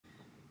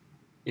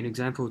In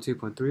example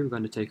 2.3, we're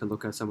going to take a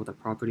look at some of the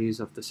properties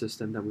of the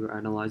system that we were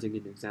analyzing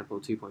in example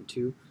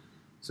 2.2.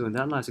 So in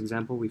that last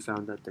example, we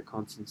found that the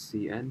constant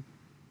Cn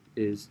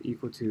is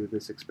equal to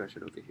this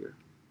expression over here.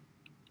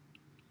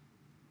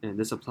 And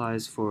this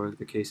applies for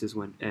the cases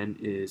when n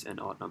is an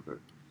odd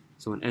number.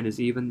 So when n is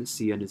even,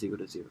 Cn is equal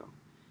to 0.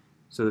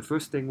 So the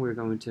first thing we're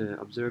going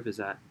to observe is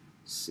that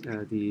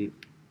the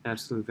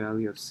absolute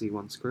value of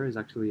C1 squared is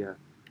actually a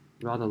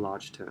rather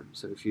large term.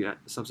 So if you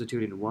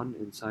substitute in 1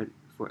 inside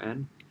for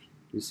n,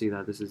 you see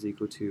that this is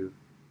equal to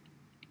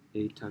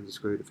 8 times the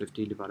square root of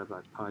 15 divided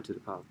by pi to the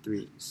power of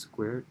 3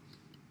 squared.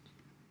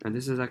 And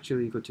this is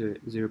actually equal to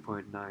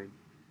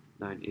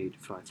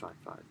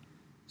 0.998555.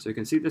 So you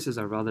can see this is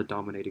a rather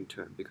dominating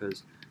term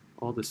because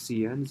all the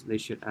Cn's, they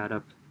should add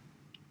up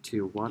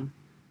to 1.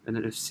 And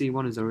then if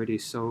C1 is already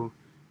so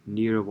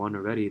near 1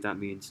 already, that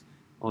means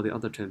all the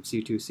other terms,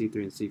 C2, C3,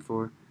 and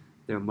C4,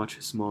 they're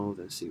much smaller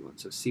than C1.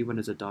 So C1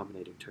 is a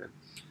dominating term.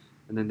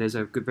 And then there's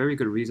a very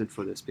good reason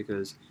for this,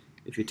 because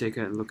if you take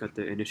a look at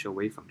the initial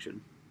wave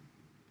function,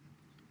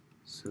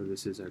 so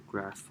this is a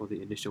graph for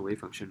the initial wave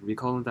function.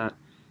 Recall that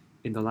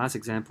in the last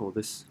example,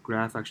 this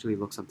graph actually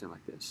looks something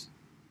like this.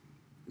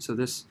 So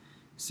this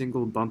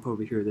single bump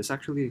over here, this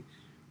actually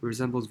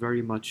resembles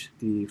very much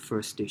the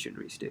first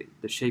stationary state,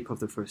 the shape of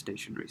the first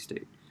stationary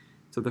state.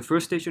 So the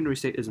first stationary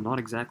state is not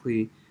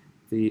exactly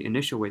the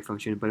initial wave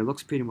function, but it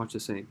looks pretty much the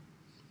same.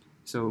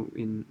 So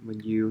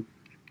when you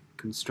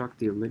construct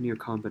the linear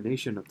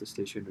combination of the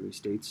stationary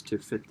states to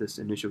fit this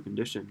initial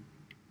condition,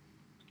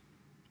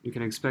 you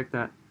can expect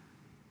that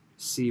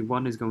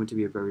C1 is going to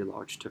be a very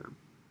large term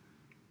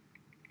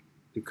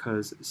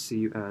because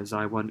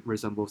Xi1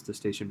 resembles the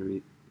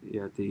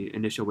the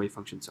initial wave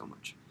function so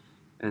much.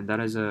 And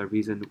that is a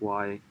reason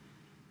why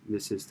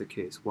this is the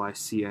case, why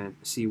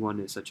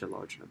C1 is such a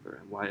large number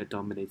and why it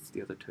dominates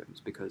the other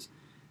terms, because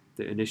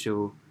the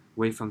initial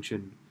wave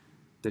function,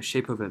 the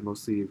shape of it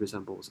mostly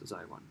resembles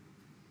Xi1.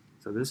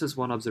 So this is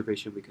one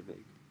observation we can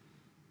make.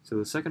 So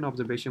the second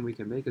observation we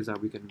can make is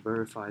that we can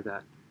verify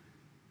that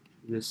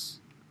this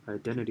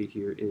identity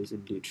here is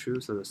indeed true.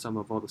 So the sum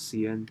of all the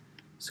Cn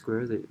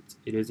squares, it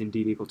is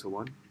indeed equal to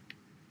 1.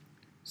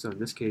 So in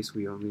this case,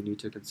 we only need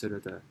to consider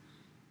the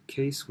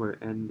case where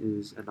n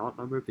is an odd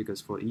number,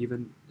 because for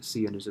even,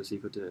 Cn is just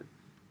equal to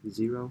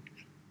 0.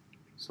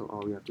 So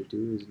all we have to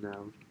do is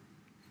now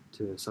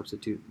to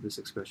substitute this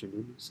expression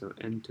in. So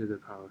n to the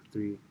power of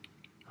 3,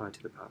 pi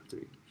to the power of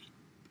 3.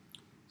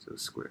 So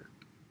square.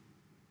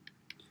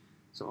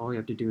 So all you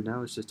have to do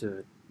now is just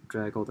to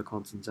drag all the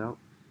constants out.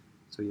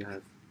 So you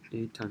have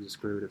 8 times the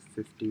square root of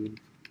 15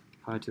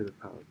 pi to the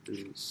power of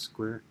 3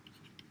 square.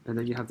 And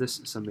then you have this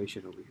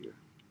summation over here.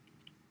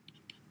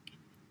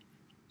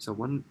 So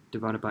 1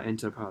 divided by n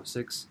to the power of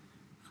 6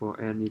 for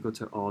n equal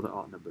to all the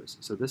odd numbers.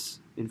 So this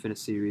infinite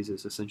series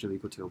is essentially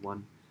equal to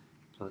 1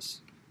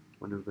 plus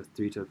 1 over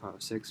 3 to the power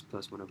of 6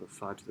 plus 1 over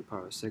 5 to the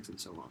power of 6 and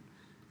so on.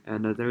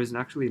 And there is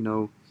actually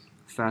no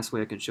fast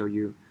way I can show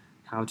you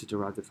how to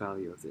derive the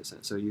value of this.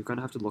 So you're going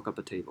to have to look up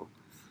a table.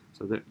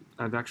 So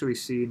I've actually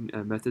seen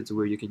methods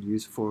where you can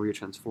use Fourier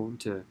transform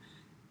to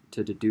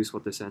deduce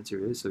what this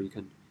answer is. So you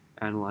can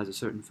analyze a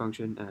certain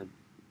function, and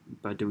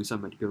by doing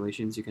some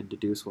manipulations, you can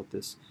deduce what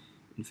this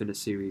infinite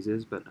series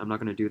is. But I'm not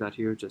going to do that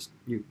here.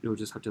 You'll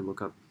just have to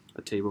look up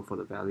a table for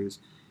the values.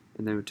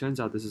 And then it turns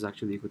out this is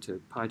actually equal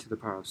to pi to the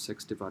power of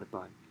 6 divided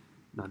by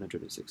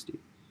 960.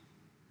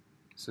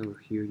 So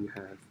here you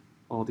have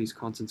all these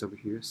constants over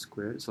here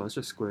squared. So let's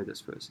just square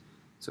this first.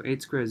 So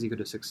 8 squared is equal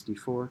to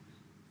 64.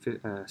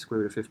 Square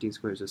root of 15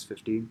 squared is just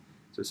 15.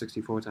 So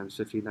 64 times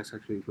 15, that's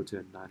actually equal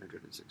to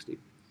 960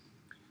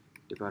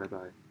 divided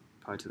by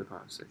pi to the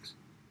power of 6.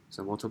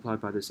 So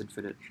multiplied by this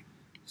infinite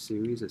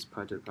series is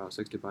pi to the power of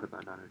 6 divided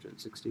by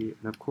 960.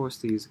 And of course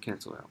these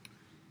cancel out.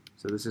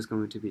 So this is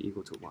going to be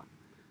equal to 1,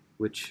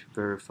 which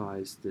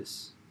verifies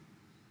this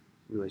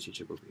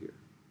relationship over here.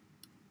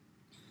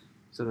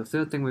 So the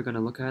third thing we're going to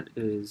look at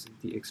is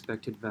the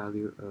expected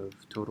value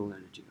of total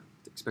energy,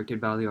 the expected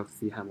value of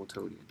the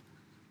Hamiltonian.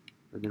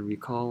 And then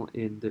recall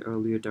in the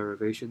earlier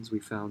derivations we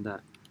found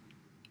that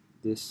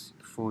this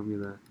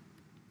formula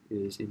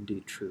is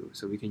indeed true.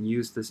 So we can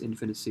use this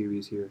infinite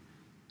series here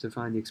to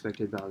find the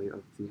expected value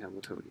of the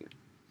Hamiltonian.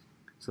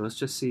 So let's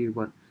just see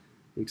what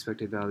the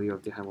expected value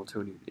of the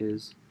Hamiltonian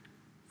is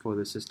for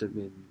the system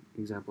in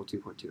example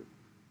 2.2.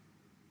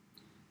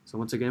 So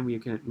once again, we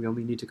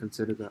only need to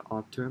consider the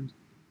odd terms,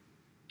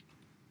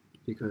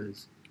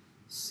 because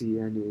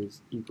Cn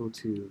is equal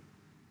to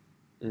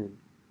n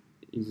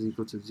is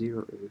equal to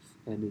 0 if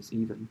n is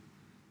even.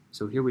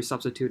 So here we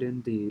substitute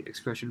in the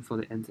expression for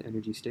the nth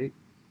energy state.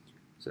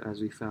 So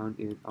as we found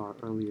in our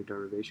earlier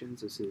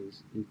derivations, this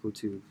is equal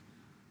to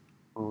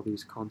all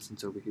these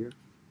constants over here.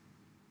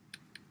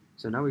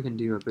 So now we can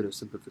do a bit of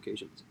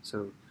simplifications.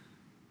 So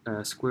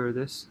square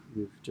this,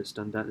 we've just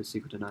done that, it's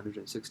equal to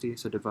 960.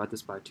 So divide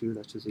this by 2,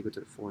 that's just equal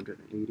to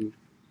 480.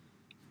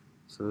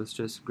 So let's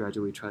just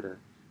gradually try to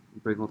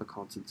bring all the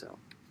constants out.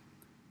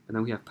 And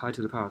then we have pi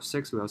to the power of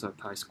 6, we also have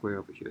pi squared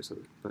over here, so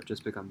it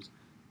just becomes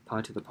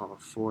pi to the power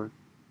of 4.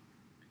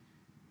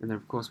 And then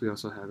of course we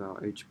also have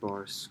our h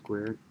bar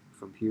squared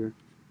from here.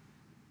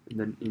 And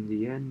then in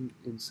the end,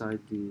 inside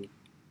the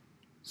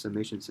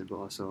summation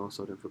symbol,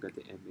 also don't forget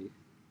the ma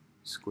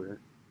squared.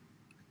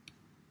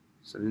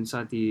 So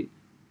inside the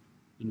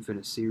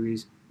infinite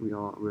series,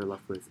 we're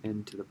left with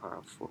n to the power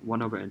of 4,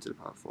 1 over n to the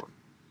power of 4.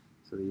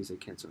 So they usually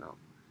cancel out.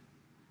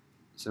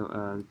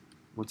 So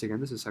once again,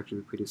 this is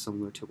actually pretty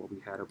similar to what we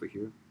had over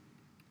here.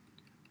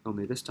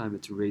 Only this time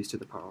it's raised to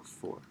the power of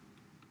 4.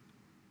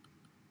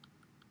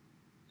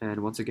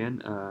 And once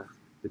again,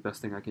 the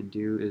best thing I can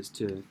do is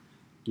to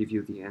give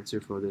you the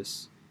answer for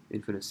this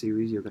infinite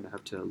series. You're going to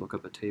have to look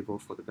up a table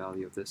for the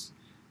value of this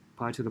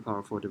pi to the power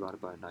of 4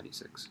 divided by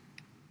 96.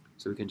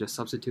 So we can just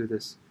substitute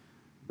this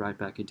right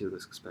back into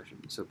this expression.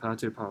 So pi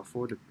to the power of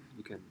 4,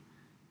 you can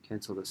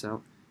cancel this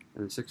out.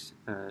 And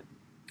then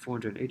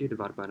 480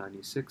 divided by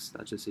 96,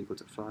 that's just equal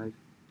to 5.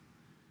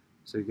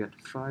 So you get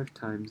 5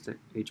 times the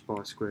h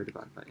bar squared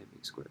divided by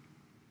ma squared.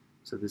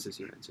 So this is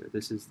your answer.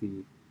 This is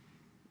the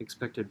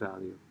expected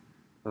value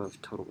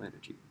of total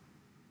energy.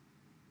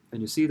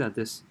 And you see that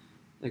this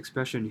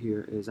expression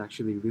here is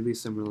actually really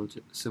similar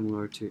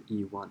to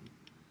E1.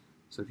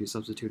 So if you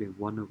substitute in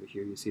 1 over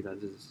here, you see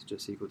that this is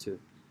just equal to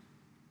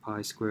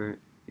pi squared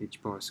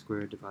h bar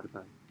squared divided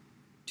by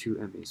 2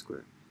 ma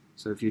squared.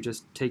 So if you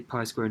just take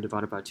pi squared and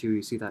divide it by 2,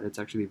 you see that it's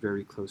actually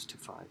very close to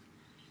 5.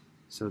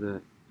 So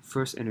the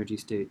first energy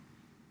state,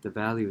 the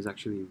value is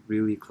actually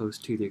really close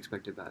to the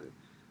expected value,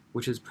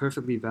 which is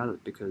perfectly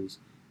valid because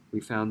we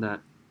found that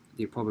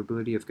the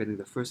probability of getting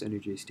the first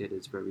energy state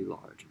is very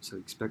large.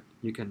 So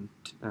you can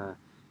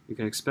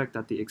expect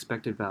that the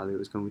expected value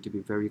is going to be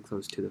very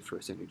close to the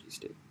first energy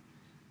state.